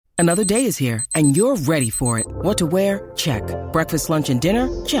Another day is here, and you're ready for it. What to wear? Check. Breakfast, lunch, and dinner?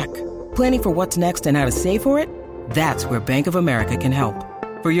 Check. Planning for what's next and how to save for it? That's where Bank of America can help.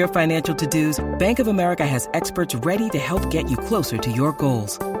 For your financial to-dos, Bank of America has experts ready to help get you closer to your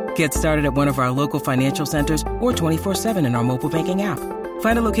goals. Get started at one of our local financial centers or 24/7 in our mobile banking app.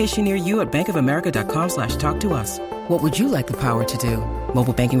 Find a location near you at bankofamerica.com/talktous. What would you like the power to do?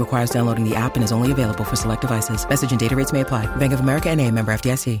 Mobile banking requires downloading the app and is only available for select devices. Message and data rates may apply. Bank of America N.A., member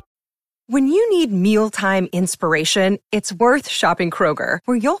FDIC. When you need mealtime inspiration, it's worth shopping Kroger,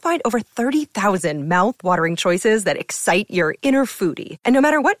 where you'll find over 30,000 mouth-watering choices that excite your inner foodie. And no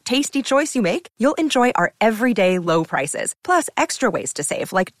matter what tasty choice you make, you'll enjoy our everyday low prices, plus extra ways to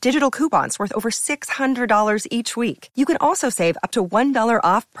save, like digital coupons worth over $600 each week. You can also save up to $1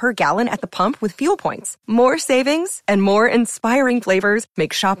 off per gallon at the pump with fuel points. More savings and more inspiring flavors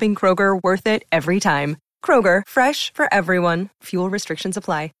make shopping Kroger worth it every time. Kroger, fresh for everyone. Fuel restrictions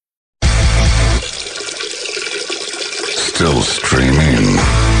apply. Still streaming.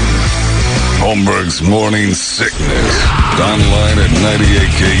 Holmberg's Morning Sickness. Online at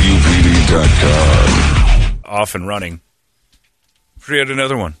 98kupd.com. Off and running. Forget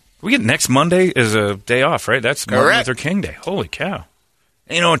another one. We get next Monday is a day off, right? That's Martin Luther King Day. Holy cow.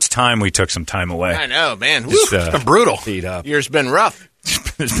 You know, it's time we took some time away. I know, man. Just, it's been brutal. Feed up. Year's been rough.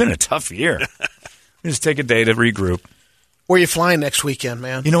 It's been a tough year. Just take a day to regroup. Where are you flying next weekend,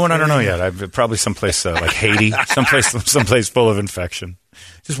 man? You know what? I don't know yet. I've probably someplace like Haiti, someplace full of infection.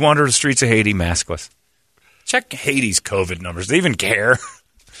 Just wander the streets of Haiti maskless. Check Haiti's COVID numbers. They even care.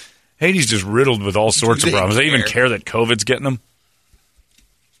 Haiti's just riddled with all sorts of problems. They even care that COVID's getting them.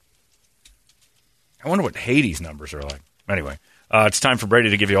 I wonder what Haiti's numbers are like. Anyway, it's time for Brady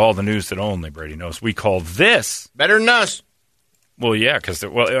to give you all the news that only Brady knows. We call this better than us. Well, yeah, because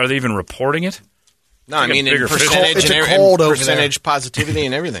are they even reporting it? No, I mean in percentage and percentage positivity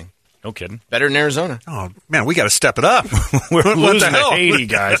and everything. No kidding. Better than Arizona. Oh, man, we got to step it up. We're losing to Haiti,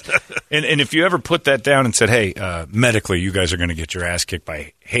 guys. And if you ever put that down and said, hey, medically, you guys are going to get your ass kicked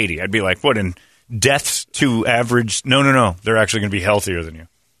by Haiti, I'd be like, what, in deaths to average? No. They're actually going to be healthier than you.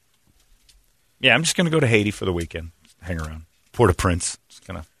 Yeah, I'm just going to go to Haiti for the weekend. Hang around. Port-au-Prince. Just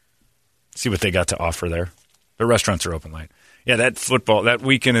going to see what they got to offer there. The restaurants are open late. Yeah, that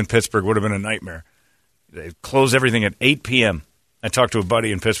weekend in Pittsburgh would have been a nightmare. They close everything at 8 p.m. I talked to a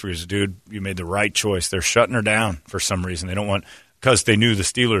buddy in Pittsburgh. He said, dude, you made the right choice. They're shutting her down for some reason. They don't want – because they knew the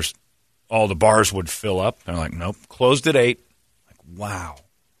Steelers, all the bars would fill up. They're like, nope, closed at 8. Like, wow.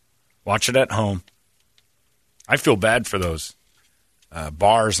 Watch it at home. I feel bad for those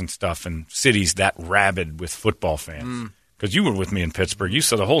bars and stuff in cities that rabid with football fans. Because you were with me in Pittsburgh. You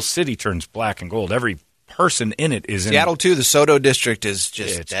saw the whole city turns black and gold. Every person in it is Seattle too. The Soto district is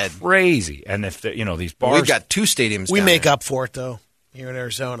just dead, crazy. And if these bars, we've got 2 stadiums. We make up for it though here in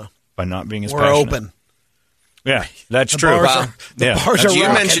Arizona by not being as we're passionate. Open. Yeah, that's true. The bars are you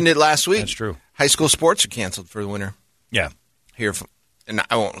mentioned it last week. That's true. High school sports are canceled for the winter. Yeah, here, and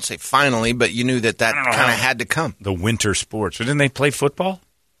I won't say finally, but you knew that kind of had to come. The winter sports. Didn't they play football?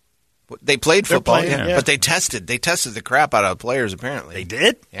 They played football, yeah. But they tested the crap out of players. Apparently, they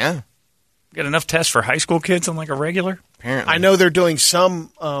did. Yeah. Got enough tests for high school kids on like a regular? Apparently. I know they're doing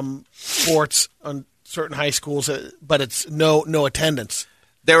some sports on certain high schools, but it's no attendance.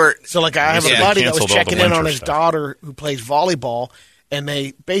 I have a buddy that was checking in on his daughter who plays volleyball, and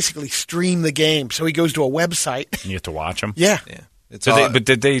they basically stream the game. So he goes to a website. And you have to watch them? Yeah. But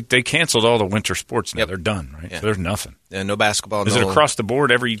they canceled all the winter sports now. Yep. They're done, right? Yeah. So there's nothing. Yeah, no basketball. Is it across the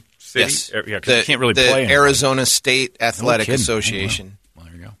board every city? Yes. Yeah, because you can't really play The anymore. Arizona State Athletic Association. Well,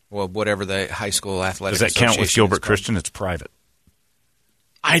 there you go. Well, whatever the high school athletic association. Does that count with Gilbert is Christian? It's private.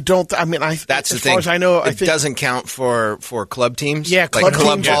 I don't. That's as the thing. far as I know, it doesn't count for club teams. Yeah, club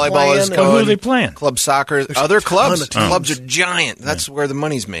volleyball is going. Who are they playing? Club soccer. Other clubs. Clubs are giant. That's where the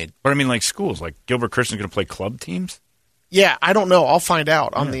money's made. But I mean, like schools, like Gilbert Christian's going to play club teams. Yeah, I don't know. I'll find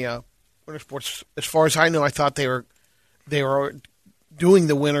out on the winter sports. As far as I know, I thought they were doing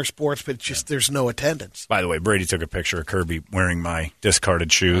the winter sports, but just there's no attendance. By the way, Brady took a picture of Kirby wearing my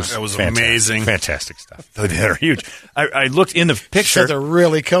discarded shoes. That was amazing. Fantastic stuff. They're huge. I looked in the picture. So they're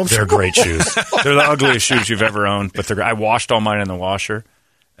really comfortable. They're great shoes. They're the ugliest shoes you've ever owned, but I washed all mine in the washer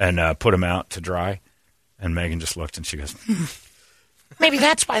and put them out to dry. And Megan just looked and she goes, maybe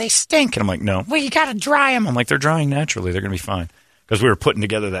that's why they stink. And I'm like, no. Well, you got to dry them. I'm like, they're drying naturally. They're going to be fine. Because we were putting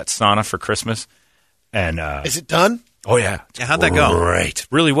together that sauna for Christmas. And is it done? Oh, yeah. How'd that go? Great.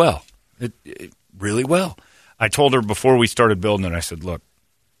 Really well. Really well. I told her before we started building it, I said, look,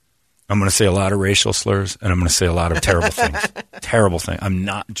 I'm going to say a lot of racial slurs, and I'm going to say a lot of terrible things. Terrible things. I'm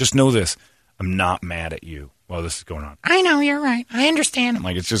not – just know this. I'm not mad at you. while this is going on. I know, you're right. I understand. I'm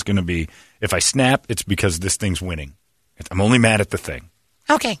like, it's just going to be, if I snap, it's because this thing's winning. I'm only mad at the thing.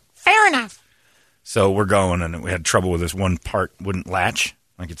 Okay, fair enough. So we're going, and we had trouble with this one part wouldn't latch.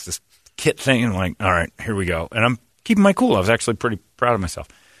 Like, it's this kit thing, and I'm like, all right, here we go. And I'm keeping my cool. I was actually pretty proud of myself.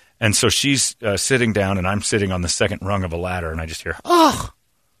 And so she's sitting down, and I'm sitting on the second rung of a ladder, and I just hear, oh.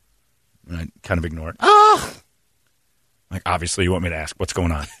 And I kind of ignore it. Oh. Like, obviously, you want me to ask, what's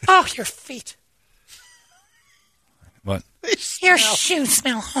going on? Oh, your feet. What? Your shoes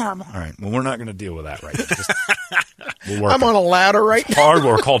smell horrible. All right. Well, we're not going to deal with that right now. Just, we'll work I'm on a ladder right now. hard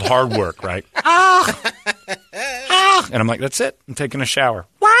work, called hard work, right? Oh. Oh. And I'm like, that's it. I'm taking a shower.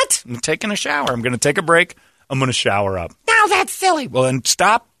 What? I'm taking a shower. I'm going to take a break. I'm going to shower up. Now that's silly. Well, then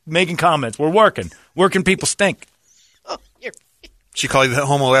stop making comments. We're working. Working people stink. Oh, your feet. She called you the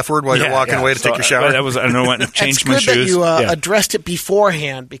homo F word while you're walking away to take your shower? That was, I don't know what, changed my It's good shoes. that you addressed it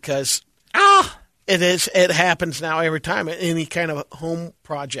beforehand because it happens now every time at any kind of home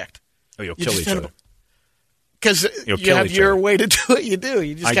project. Oh, you'll You kill just each end other. up- Because You'll you kill have each your other. way to do it. You do.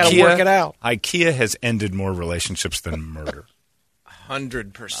 You just got to work it out. IKEA has ended more relationships than murder.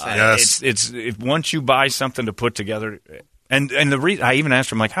 100%. Yes. It's once you buy something to put together, and the reason I even asked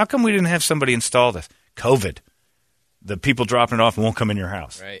her, I'm like, how come we didn't have somebody install this? COVID. The people dropping it off won't come in your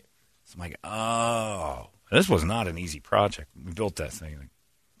house. Right. So I'm like, oh, this was not an easy project. We built that thing. Like,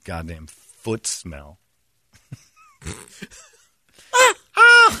 goddamn foot smell.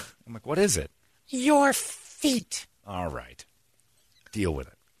 I'm like, what is it? Your feet. All right. Deal with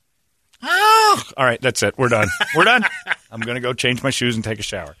it. Oh, All right, that's it. We're done. We're done. I'm going to go change my shoes and take a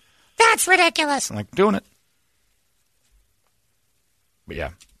shower. that's ridiculous. I'm like, doing it. But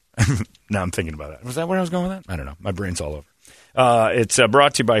yeah, now I'm thinking about that. Was that where I was going with that? I don't know. My brain's all over. It's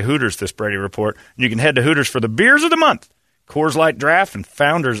brought to you by Hooters, this Brady Report. You can head to Hooters for the beers of the month. Coors Light Draft and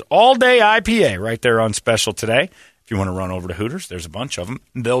Founders All Day IPA right there on special today. If you want to run over to Hooters, there's a bunch of them.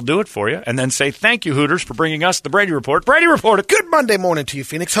 They'll do it for you. And then say thank you, Hooters, for bringing us the Brady Report. Brady Report. Good Monday morning to you,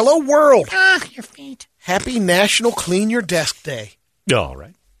 Phoenix. Hello, world. Ah, your feet. Happy National Clean Your Desk Day. All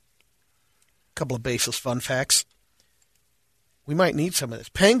right. Couple of baseless fun facts. We might need some of this.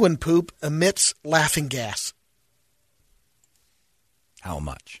 Penguin poop emits laughing gas. How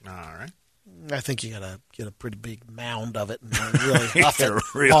much? All right. I think you gotta get a pretty big mound of it and really huff it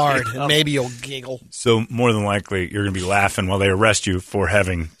Really hard, and maybe you'll giggle. So more than likely, you're going to be laughing while they arrest you for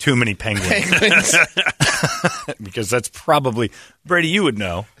having too many penguins. Because that's probably, Brady, you would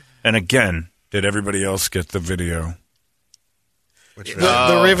know. And again, did everybody else get the video?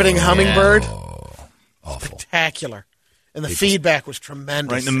 The riveting hummingbird, Awful. spectacular, and the feedback was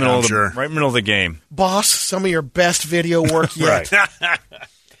tremendous. Right in the middle of the, sure. right in the middle of the game. Boss, some of your best video work yet. Right.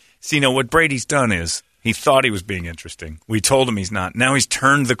 See, now what Brady's done is he thought he was being interesting. We told him he's not. Now he's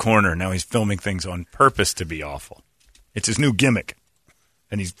turned the corner. Now he's filming things on purpose to be awful. It's his new gimmick.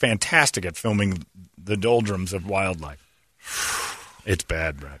 And he's fantastic at filming the doldrums of wildlife. It's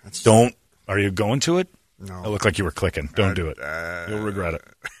bad, Brad. Don't. Are you going to it? No. It looked like you were clicking. Don't do it. You'll regret it.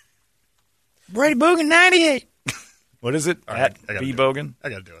 Brady Bogan 98. What is it? All At right, I gotta B. do it. Bogan? I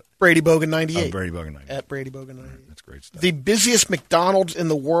got to do it. Brady Bogan 98. Oh, Brady Bogan. At Brady Bogan 98. That's great stuff. The busiest McDonald's in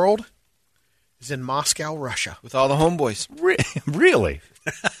the world is in Moscow, Russia. With all the homeboys. Really?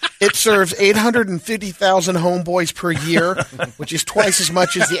 It serves 850,000 homeboys per year, which is twice as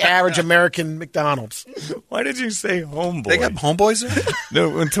much as the average American McDonald's. Why did you say homeboy? They got homeboys there? No,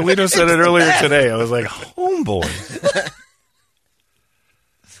 when Toledo said it earlier today, I was like, homeboy.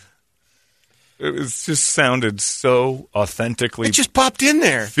 It just sounded so authentically It just popped in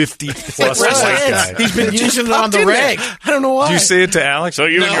there. 50-plus Right. white guy. He's been using it on Popped the in there. reg. I don't know why. Did you say it to Alex? Oh,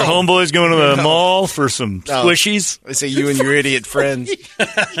 you and your homeboys going to the mall for some No. squishies? I say you and your idiot friends.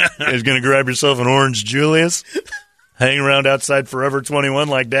 Is going to grab yourself an orange Julius? Hang around outside Forever 21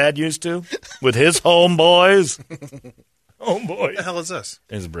 like Dad used to? With his homeboys? What the Homeboy. hell is this?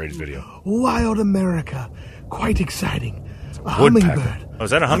 Here's a Brady's video. Wild America. Quite exciting. A woodpecker. hummingbird. Oh,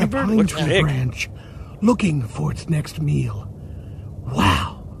 is that a hummingbird? On a pine Looks tree big. branch, looking for its next meal.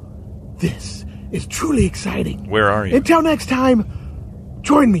 Wow. This is truly exciting. Where are you? Until next time,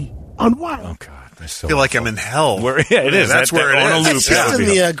 join me on Wild. Oh, God. That's so I feel like I'm in hell. Yeah, it is. That's where it on a is. loop. It's Yeah. just in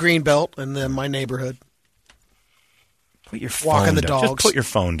the green belt in my neighborhood. Put your walking phone the down. Just dogs. put your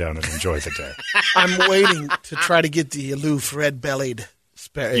phone down and enjoy the day. I'm waiting to try to get the aloof red-bellied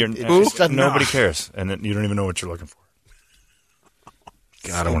sparrow. Nobody cares, and you don't even know what you're looking for.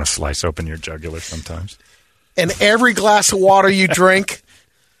 God, I want to slice open your jugular sometimes. And every glass of water you drink,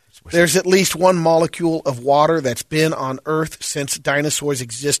 there's at least one molecule of water that's been on Earth since dinosaurs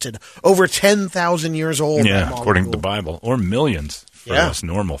existed. Over 10,000 years old. Yeah, that according to the molecule. Bible, or millions for Yeah. us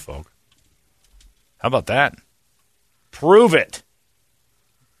normal folk. How about that? Prove it.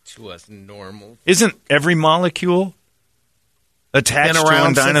 To us normal. Isn't every molecule attached to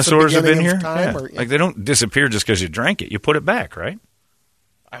when dinosaurs have been here? Like they don't disappear just because you drank it. You put it back, right?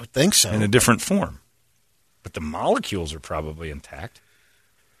 I would think so. In a different form. But the molecules are probably intact.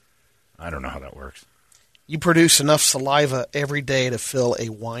 I don't know how that works. You produce enough saliva every day to fill a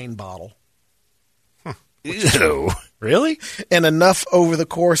wine bottle. Ew. Really? And enough over the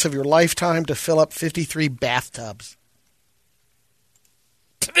course of your lifetime to fill up 53 bathtubs.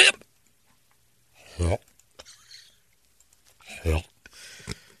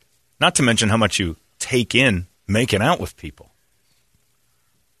 Not to mention how much you take in making out with people.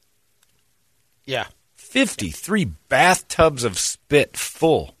 Yeah. 53 bathtubs of spit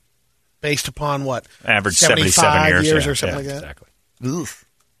full. Based upon what? Average 77 years or something like that? Exactly. Oof.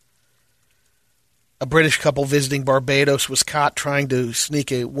 A British couple visiting Barbados was caught trying to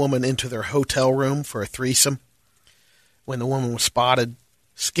sneak a woman into their hotel room for a threesome. When the woman was spotted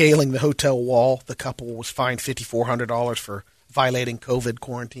scaling the hotel wall, the couple was fined $5,400 for violating COVID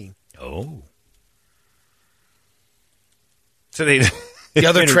quarantine. Oh. So they... The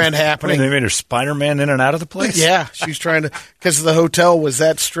other trend happening. They made her Spider-Man in and out of the place? Yeah, she was trying to, because the hotel was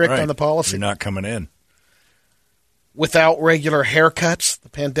that strict on the policy. You're not coming in. Without regular haircuts, the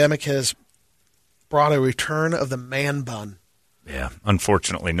pandemic has brought a return of the man bun. Yeah,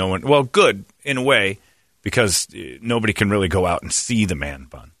 unfortunately, no one. Well, good in a way, because nobody can really go out and see the man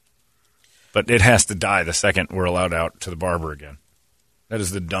bun. But it has to die the second we're allowed out to the barber again. That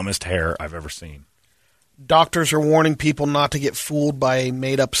is the dumbest hair I've ever seen. Doctors are warning people not to get fooled by a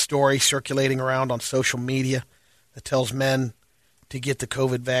made-up story circulating around on social media that tells men to get the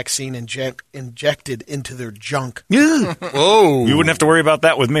COVID vaccine injected into their junk. Yeah. Whoa. You wouldn't have to worry about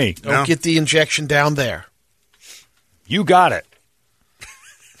that with me. Don't get the injection down there. You got it.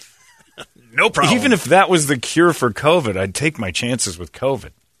 No problem. Even if that was the cure for COVID, I'd take my chances with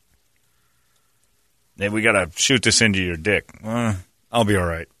COVID. Hey, we got to shoot this into your dick. I'll be all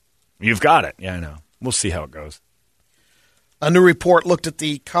right. You've got it. Yeah, I know. We'll see how it goes. A new report looked at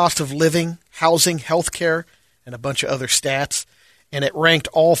the cost of living, housing, health care, and a bunch of other stats, and it ranked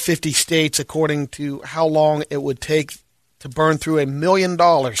all 50 states according to how long it would take to burn through $1 million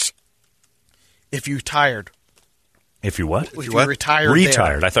if you retired. If you what? If you retired there.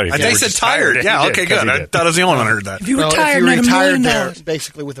 Retired. I thought you said tired. Yeah, okay, good. I thought I was the only one who heard that. If you retired there,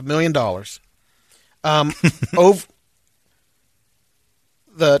 basically with $1 million. Over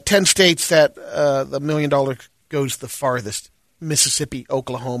the 10 states that the $1 million goes the farthest: Mississippi,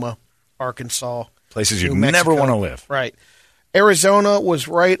 Oklahoma, Arkansas. Places you'd never want to live. Right. Arizona was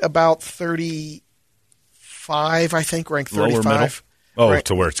right about 35, I think, ranked 35. Lower middle? Oh, right.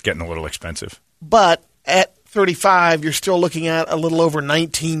 To where it's getting a little expensive. But at 35, you're still looking at a little over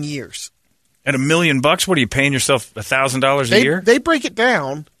 19 years. At $1 million, what are you paying yourself $1,000 a year? They break it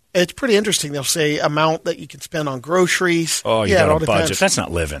down. It's pretty interesting. They'll say amount that you can spend on groceries. Oh, you got a budget. Depends. That's not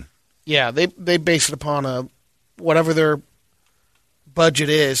living. Yeah, they base it upon whatever their budget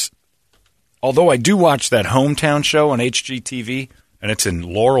is. Although I do watch that Hometown show on HGTV, and it's in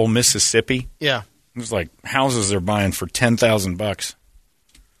Laurel, Mississippi. Yeah. It's like houses they're buying for $10,000.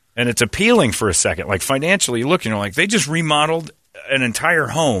 And it's appealing for a second. Like financially, you look, like they just remodeled an entire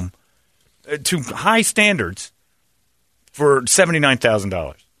home to high standards for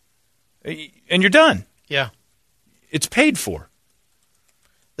 $79,000. And you're done. Yeah. It's paid for.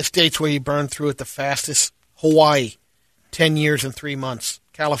 The states where you burn through it the fastest: Hawaii, 10 years and 3 months.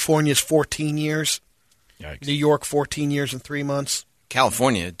 California's 14 years. Yikes. New York, 14 years and 3 months.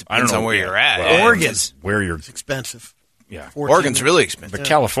 California depends on where you're at. Well, Oregon, where you're it's expensive. Yeah, Oregon's really expensive. But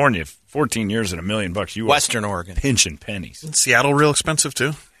California, 14 years and $1 million. You Western Oregon, pinching pennies. Isn't Seattle real expensive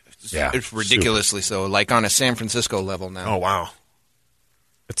too? Yeah, it's ridiculously so. Like on a San Francisco level now. Oh wow.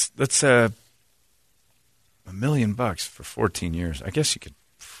 That's $1 million for 14 years. I guess you could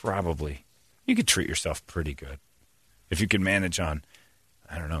treat yourself pretty good if you could manage on.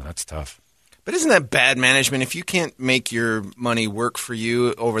 I don't know. That's tough. But isn't that bad management if you can't make your money work for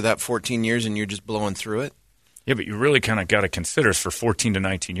you over that 14 years and you're just blowing through it? Yeah, but you really kind of got to consider for 14 to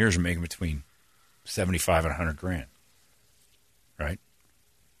 19 years you're making between $75,000 and $100,000, right?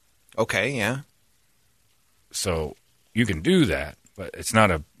 Okay, yeah. So you can do that. But it's not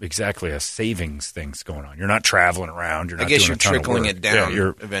exactly a savings thing's going on. You're not traveling around. You're not. I guess doing you're a ton trickling of work. it down.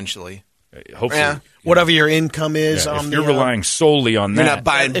 Yeah, eventually. Hopefully, whatever your income is. If you're relying solely on that, you're not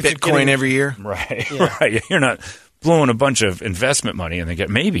buying Bitcoin every year, right? Yeah. Right. You're not blowing a bunch of investment money and they get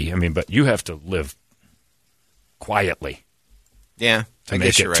but you have to live quietly. Yeah, I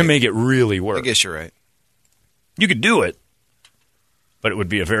guess you're right. To make it really work. I guess you're right. You could do it, but it would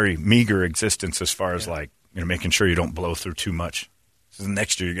be a very meager existence as far as like making sure you don't blow through too much. So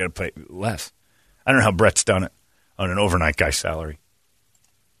next year you got to pay less. I don't know how Brett's done it on an overnight guy salary.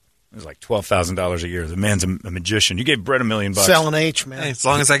 It was like $12,000 a year. The man's a magician. You gave Brett $1 million. Selling H, man. Hey, as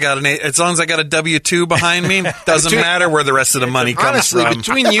long as I got a W-2 behind me, doesn't matter where the rest of the money comes Honestly, from.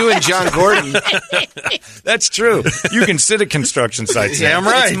 between you and John Gordon, That's true. You can sit at construction sites. Damn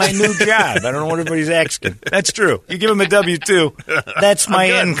right. It's my new job. I don't know what everybody's asking. That's true. You give him a W-2. That's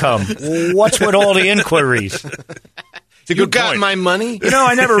my income. What's with all the inquiries? It's a you good got point. my money.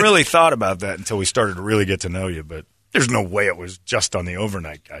 I never really thought about that until we started to really get to know you, but there's no way it was just on the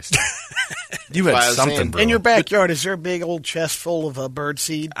overnight guy stuff. You had something, bro. In your backyard, is there a big old chest full of bird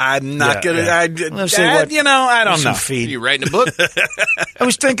seed? I'm not going to. Let's see what- I don't know. Feed. Are you writing a book? I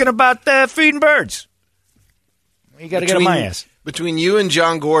was thinking about feeding birds. You got to get on my ass. Between you and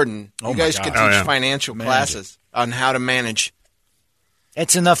John Gordon, Oh you my guys God. could Oh, teach yeah. financial classes on how to manage.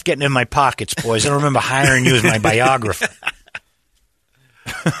 It's enough getting in my pockets, boys. I don't remember hiring you as my biographer.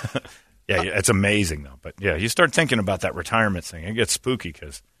 Yeah, it's amazing, though. But, yeah, you start thinking about that retirement thing. It gets spooky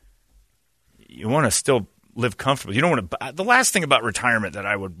because you want to still live comfortably. You don't want to – the last thing about retirement that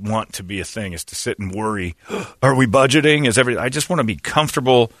I would want to be a thing is to sit and worry, are we budgeting? I just want to be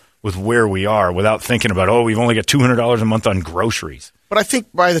comfortable with where we are without thinking about, we've only got $200 a month on groceries. But I think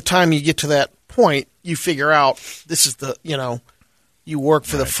by the time you get to that point, you figure out this is the, you work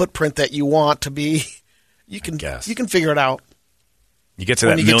for the footprint that you want to be. You can figure it out. You get to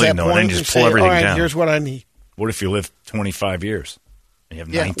When that you get to million, that though, and point, then you you just pull say, everything all right, down. here's what I need. What if you live 25 years? And you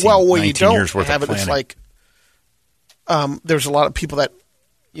have Yeah. 19, Well, what 19 you don't years worth have of it. It's planning. like there's a lot of people that,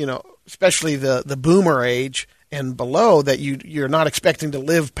 especially the boomer age and below, that you're not expecting to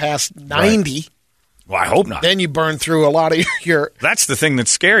live past 90. Right. Well, I hope not. Then you burn through a lot of your. That's the thing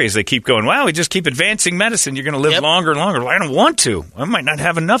that's scary is they keep going, wow, we just keep advancing medicine. You're going to live Yep. longer and longer. Well, I don't want to. I might not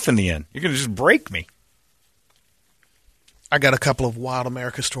have enough in the end. You're going to just break me. I got a couple of Wild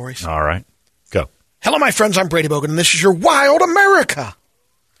America stories. All right. Go. Hello, my friends. I'm Brady Bogan, and this is your Wild America.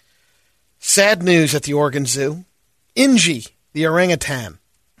 Sad news at the Oregon Zoo. Inji, the orangutan,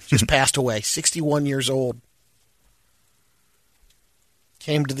 just passed away, 61 years old.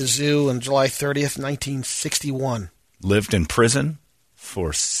 Came to the zoo on July 30th, 1961. Lived in prison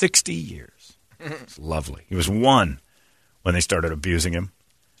for 60 years. It's lovely. He was 1 when they started abusing him.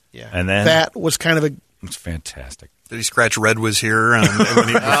 Yeah. And then that was kind of a. It's fantastic. Did he scratch Red was here before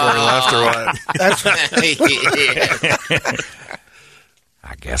he left or what? That's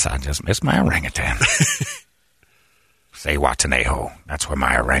I guess I just missed my orangutan. Say Watanejo. That's where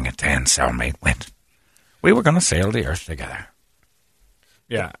my orangutan cellmate went. We were going to sail the earth together.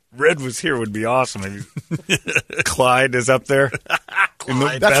 Yeah. Red was here would be awesome. Clyde is up there. That's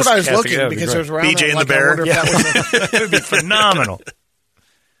what I was looking because there's around BJ that, and the like, I bear. wonder if that was It would be phenomenal.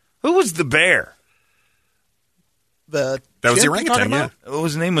 Who was the bear? the That was the chimp you're talking orangutan, about? What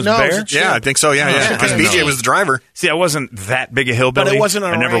was his name? Was No, it was Bear? a chimp. Yeah, I think so. Yeah. Because I don't BJ know. was the driver. See, I wasn't that big a hillbilly. But it wasn't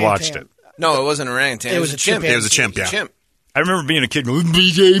an I never watched orangutan. it. No, it wasn't an orangutan. It was a chimp. It was a chimp, yeah. Chimp. I remember being a kid going,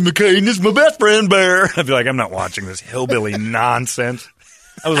 BJ McCain is my best friend, Bear. I'd be like, I'm not watching this hillbilly nonsense.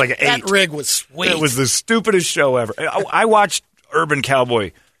 I was like 8. That rig was sweet. It was the stupidest show ever. I watched Urban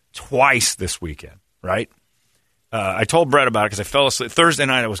Cowboy twice this weekend, right? I told Brett about it because I fell asleep. Thursday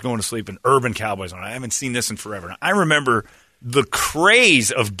night I was going to sleep and Urban Cowboy's on. I haven't seen this in forever. I remember the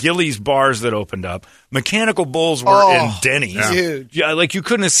craze of Gillies bars that opened up. Mechanical Bulls were in Denny's. Huge. Yeah, like you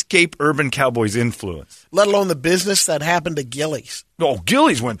couldn't escape Urban Cowboy's influence. Let alone the business that happened to Gillies. Oh,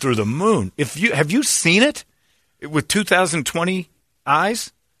 Gillies went through the moon. Have you seen it with 2020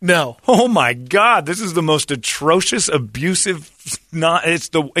 eyes? No. Oh my God! This is the most atrocious, abusive. It's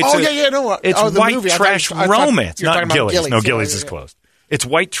the white movie. trash I thought romance, you were not talking about Gillies. No, Gillies. Gillies Yeah, is yeah. closed. It's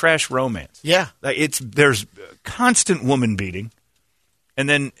white trash romance. Yeah. There's constant woman beating, and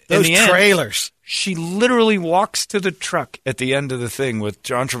then Those in the trailers. end, she literally walks to the truck at the end of the thing with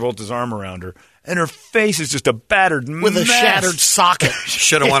John Travolta's arm around her, and her face is just a battered With mess. a shattered socket.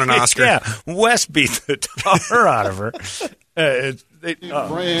 Should have won an Oscar. Yeah, Wes beat the tar out of her.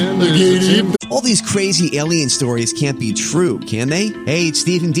 All these crazy alien stories can't be true, can they? Hey, it's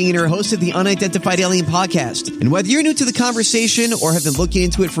Stephen Diener, host of the Unidentified Alien Podcast. And whether you're new to the conversation or have been looking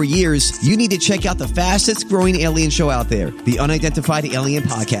into it for years, you need to check out the fastest growing alien show out there, the Unidentified Alien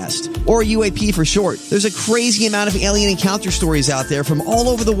Podcast, or UAP for short. There's a crazy amount of alien encounter stories out there from all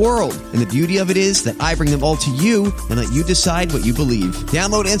over the world. And the beauty of it is that I bring them all to you and let you decide what you believe.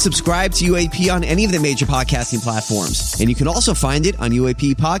 Download and subscribe to UAP on any of the major podcasting platforms. And you can also find it on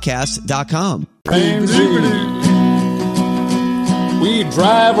UAPpodcast.com. We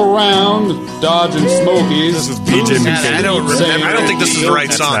drive around dodging Smokies. This is BJ McCain. I don't think this is the right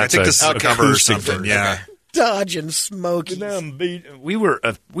That's song. not I think a- this is a cover or acoustic something. version. Yeah. Dodging Smokies. We were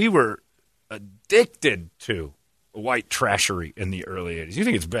addicted to white trashery in the early 80s. You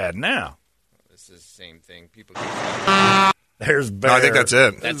think it's bad now? This is the same thing. People. There's Bear. No, I think that's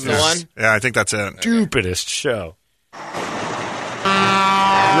it. That's the one? Yeah, I think that's it. Stupidest show. Greg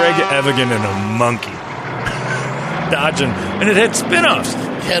Evigan and a monkey. Dodging. And it had spin-offs.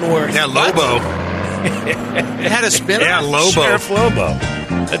 Kenworth. Yeah, Lobo. It had a spin-off? Yeah, Lobo. Sheriff Lobo.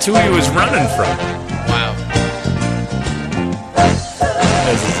 That's who he was running from. Wow.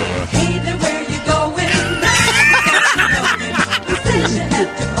 Hey there, where you going?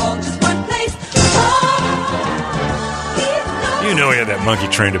 You know he had that monkey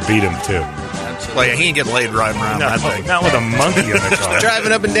trained to beat him, too. Well, yeah, he ain't getting laid riding around that thing. Not with a monkey in the car.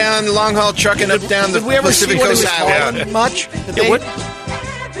 Driving up and down the long haul, trucking up down the Did we ever Pacific see what Coast he was Highway. calling much? Did Yeah, they- what?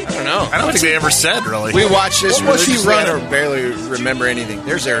 I don't know. I don't think they ever said, really. We watched this. What was he religiously. I running? don't barely remember anything.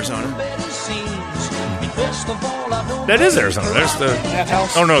 There's Arizona. That is Arizona. There's the... That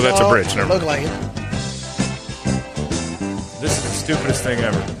house? Oh, no, that's a bridge. Never Look mind. like it. This is the stupidest thing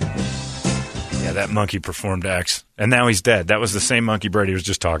ever. Yeah, that monkey performed acts. And now he's dead. That was the same monkey Brady was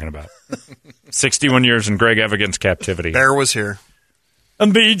just talking about. 61 years in Greg Evigan's captivity. Bear was here.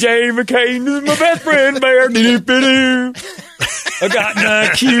 I'm BJ McCain. This is my best friend, Bear. Doo-doo-doo-doo. I got an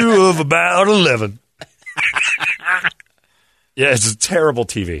IQ of about 11. Yeah, it's a terrible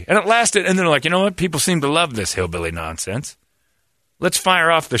TV. And it lasted, and they're like, you know what? People seem to love this hillbilly nonsense. Let's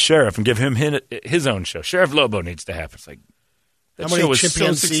fire off the sheriff and give him his own show. Sheriff Lobo needs to happen. It's like, that How many show was so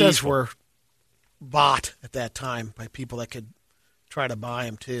chimpanzees successful. were bought at that time by people that could try to buy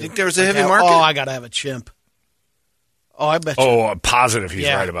them, too? Think there was a Like, heavy market? Oh, I got to have a chimp. Oh, I bet you. Oh, I'm positive he's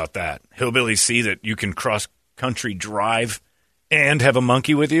Yeah. right about that. Hillbillies see that you can cross-country drive and have a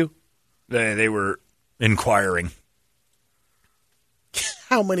monkey with you. They were inquiring.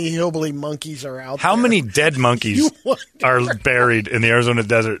 How many hillbilly monkeys are out How there? many dead monkeys You wonder. are buried in the Arizona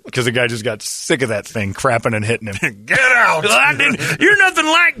desert because the guy just got sick of that thing crapping and hitting him? Get out! You're nothing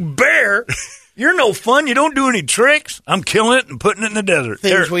like Bear. You're no fun. You don't do any tricks. I'm killing it and putting it in the desert.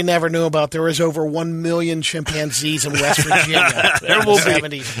 Things we never knew about. There was over 1 million chimpanzees in West Virginia. There will be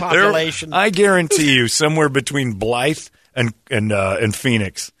 70s population. I guarantee you, somewhere between Blythe and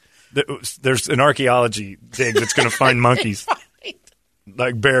Phoenix, there's an archaeology dig that's going to find monkeys.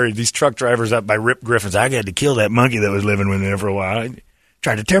 Like buried, these truck drivers up by Rip Griffin's. I had to kill that monkey that was living with me for a while. I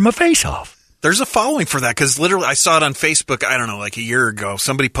tried to tear my face off. There's a following for that because literally I saw it on Facebook, I don't know, like a year ago.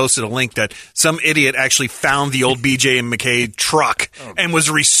 Somebody posted a link that some idiot actually found the old BJ and McKay truck and was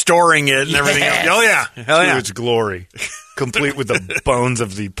restoring it and everything else. Oh, yeah. Hell To yeah. its glory, complete with the bones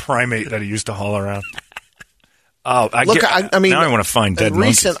of the primate that he used to haul around. Oh, I mean, now I want to find dead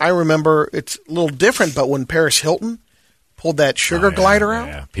monkeys. I remember it's a little different, but when Paris Hilton pulled that sugar glider out,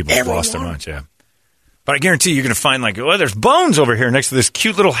 yeah, people have lost their minds, yeah. But I guarantee you're going to find, like, oh, there's bones over here next to this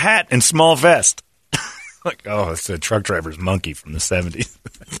cute little hat and small vest. Like, oh, it's a truck driver's monkey from the 70s.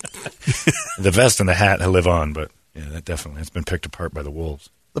 The vest and the hat live on, but, yeah, that definitely has been picked apart by the wolves.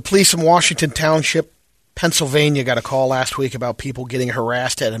 the police in Washington Township, Pennsylvania, got a call last week about people getting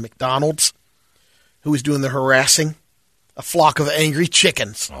harassed at a McDonald's. Who was doing the harassing? A flock of angry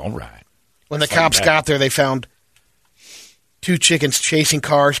chickens. All right. When the cops got there, they found 2 chickens chasing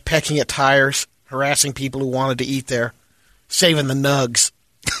cars, pecking at tires, harassing people who wanted to eat there, saving the nugs.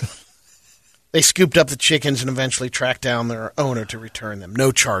 They scooped up the chickens and eventually tracked down their owner to return them.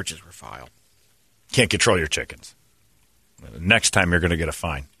 No charges were filed. Can't control your chickens. Next time you're going to get a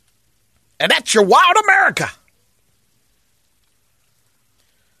fine. And that's your wild America.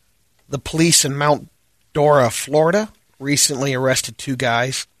 The police in Mount Dora, Florida, recently arrested 2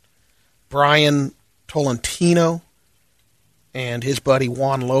 guys, Brian Tolentino and his buddy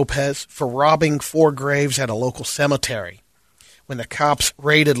Juan Lopez, for robbing 4 graves at a local cemetery. When the cops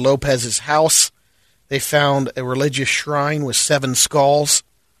raided Lopez's house, they found a religious shrine with 7 skulls.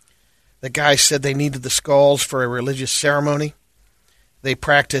 The guys said they needed the skulls for a religious ceremony. They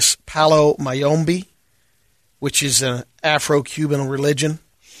practice Palo Mayombe, which is an Afro-Cuban religion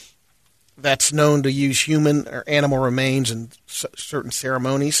that's known to use human or animal remains in certain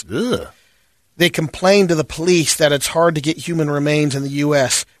ceremonies. Ugh. They complained to the police that it's hard to get human remains in the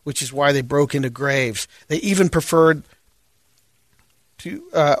U.S., which is why they broke into graves. They even referred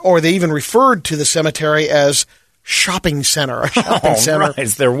to the cemetery as shopping center, a shopping center. Right.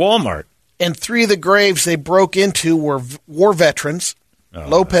 It's their Walmart. And 3 of the graves they broke into were war veterans.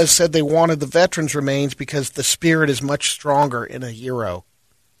 Lopez said they wanted the veterans' remains because the spirit is much stronger in a hero.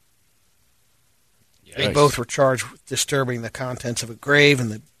 Yikes. They both were charged with disturbing the contents of a grave and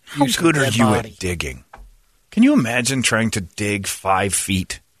the How use of good a are dead you body. at digging? Can you imagine trying to dig 5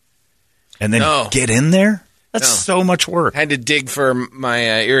 feet and then No. get in there? That's No. so much work. I had to dig for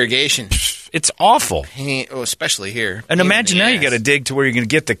my irrigation. It's awful. Especially here. And Pain in imagine the now you ass. got to dig to where you're going to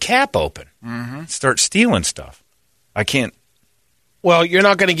get the cap open. Mhm. Start stealing stuff. I can't. Well, you're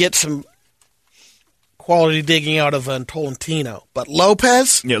not going to get some quality digging out of Tolentino, but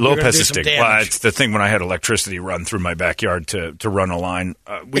Lopez. Yeah, you're gonna Lopez do is some digging. damage. Well, it's the thing when I had electricity run through my backyard to run a line.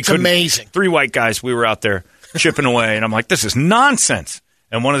 It's couldn't- amazing. 3 white guys, we were out there chipping away, and I'm like, this is nonsense.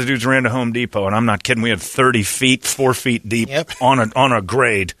 And one of the dudes ran to Home Depot, and I'm not kidding. We had 30 feet, 4 feet deep on a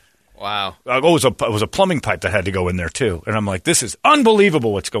grade. Wow. It was a plumbing pipe that had to go in there, too. And I'm like, this is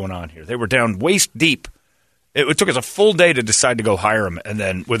unbelievable what's going on here. They were down waist deep. It took us a full day to decide to go hire them. And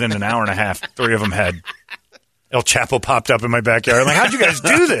then within an hour and a half, 3 of them had El Chapo popped up in my backyard. I'm like, how'd you guys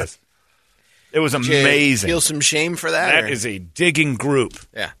do this? It was Did you amazing. feel some shame for that? That or- is a digging group.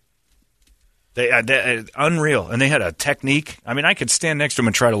 Yeah. They unreal. And they had a technique. I mean, I could stand next to them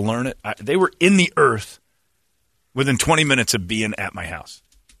and try to learn it. They were in the earth within 20 minutes of being at my house.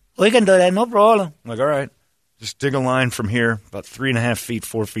 We can do that, no problem. I'm like, all right, just dig a line from here, about 3.5 feet,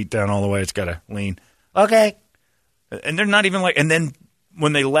 4 feet down all the way. It's got to lean. Okay. And they're not even like, and then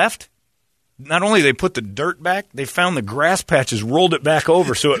when they left, not only they put the dirt back, they found the grass patches, rolled it back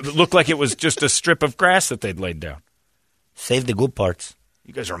over so it looked like it was just a strip of grass that they'd laid down. Save the good parts.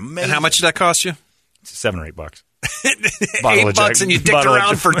 You guys are amazing. And how much did that cost you? It's $7 or $8. $8 and you dicked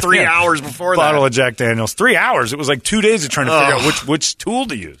around for 3 hours before that. Bottle of Jack Daniels. 3 hours. It was like 2 days of trying to figure out which tool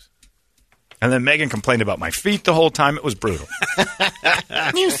to use. And then Megan complained about my feet the whole time. It was brutal.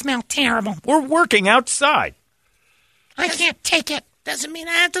 You smell terrible. We're working outside. I can't take it. Doesn't mean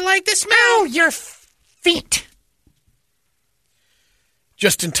I have to like the smell. Your feet.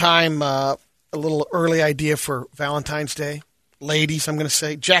 Just in time, a little early idea for Valentine's Day. Ladies, I'm going to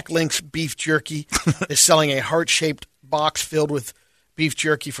say, Jack Link's Beef Jerky is selling a heart-shaped box filled with beef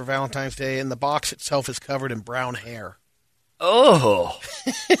jerky for Valentine's Day, and the box itself is covered in brown hair. Oh.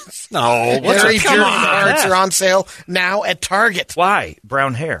 No. What's Hairy a jerky hearts are on sale now at Target. Why?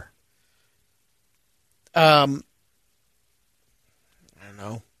 Brown hair. I don't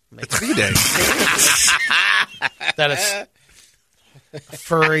know. It's V-Day. That is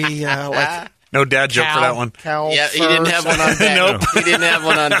furry, like... No dad joke for that one. Cow Yeah, he didn't have one on deck. Nope. He didn't have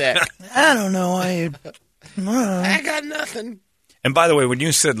one on deck. I don't know. I got nothing. And by the way, when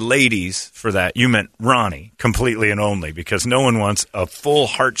you said ladies for that, you meant Ronnie completely and only because no one wants a full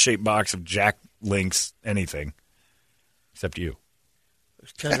heart-shaped box of Jack Link's anything except you.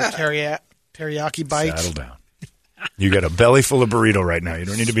 Kind of teriyaki bites. Settle down. You got a belly full of burrito right now. You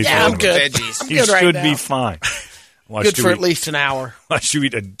don't need to be Yeah, I'm throwing good. them. I'm You good right should now. be fine. Good for at least an hour. Watch you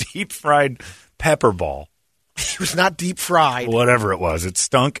eat a deep-fried pepper ball. It was not deep fried. Whatever it was. It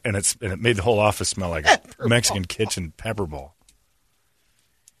stunk, and it made the whole office smell like a Mexican kitchen pepper ball.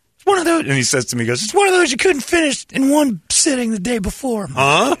 It's one of those, and he says to me, he goes, it's one of those you couldn't finish in one sitting the day before.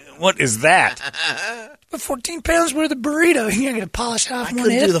 Huh? What is that? But 14 pounds worth of burrito. You're going to polish off I one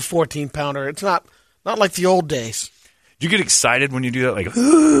couldn't hit. do the 14-pounder. It's not like the old days. Do you get excited when you do that? Like,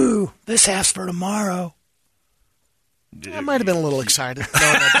 Ooh, this half's for tomorrow. I might have been a little excited.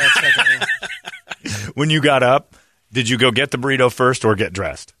 knowing that second half. when you got up, did you go get the burrito first or get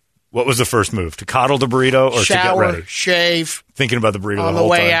dressed? What was the first move? To coddle the burrito or to get Shower, ready? shave. Thinking about the burrito On the the whole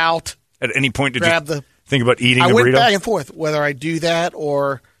way time. out. At any point, did Grab you the- think about eating I a went burrito? back and forth whether I do that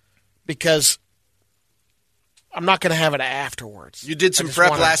or because I'm not going to have it afterwards. You did some I just prep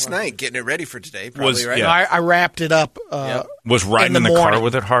wanted- last night, getting it ready for today, probably, right? No, I wrapped it up. Was riding in in the the car morning.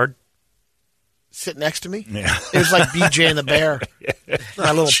 with it hard? Sit next to me. Yeah. It was like BJ and the Bear.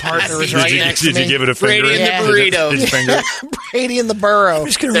 My little partner was right next to me. Did you give it a finger? Brady and the burrito. Did you finger it? Brady and the burro. I'm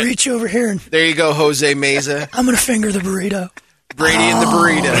just going to reach over here and There you go, Jose Meza. I'm going to finger the burrito. Brady and the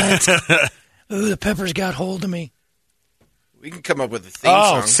burrito. Ooh, the peppers got hold of me. We can come up with a theme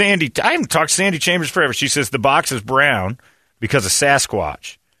Oh, song. Sandy. I haven't talked to Sandy Chambers forever. She says the box is brown because of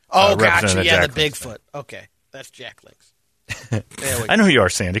Sasquatch. Oh, representing gotcha. Yeah, Jack the Link's Bigfoot. Okay. That's Jack Link's. I know who you are,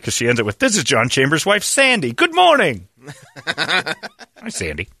 Sandy, because she ends it with, this is John Chambers' wife, Sandy. Good morning. Hi,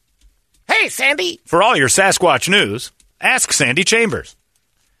 Sandy. Hey, Sandy. For all your Sasquatch news, ask Sandy Chambers.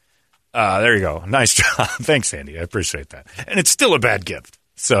 There you go. Nice job. Thanks, Sandy. I appreciate that. And it's still a bad gift.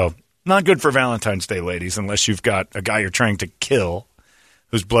 So, not good for Valentine's Day, ladies, unless you've got a guy you're trying to kill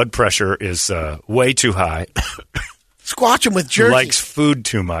whose blood pressure is way too high, Squatch him with who jerky. likes food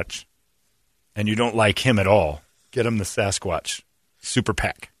too much, and you don't like him at all. Get him the Sasquatch Super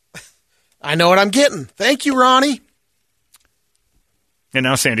Pack. I know what I'm getting. Thank you, Ronnie. And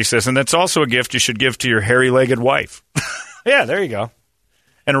now Sandy says, and that's also a gift you should give to your hairy-legged wife. Yeah, there you go.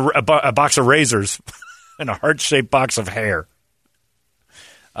 And a box of razors and a heart-shaped box of hair.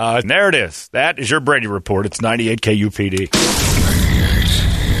 And there it is. That is your Brady Report. It's 98 KUPD.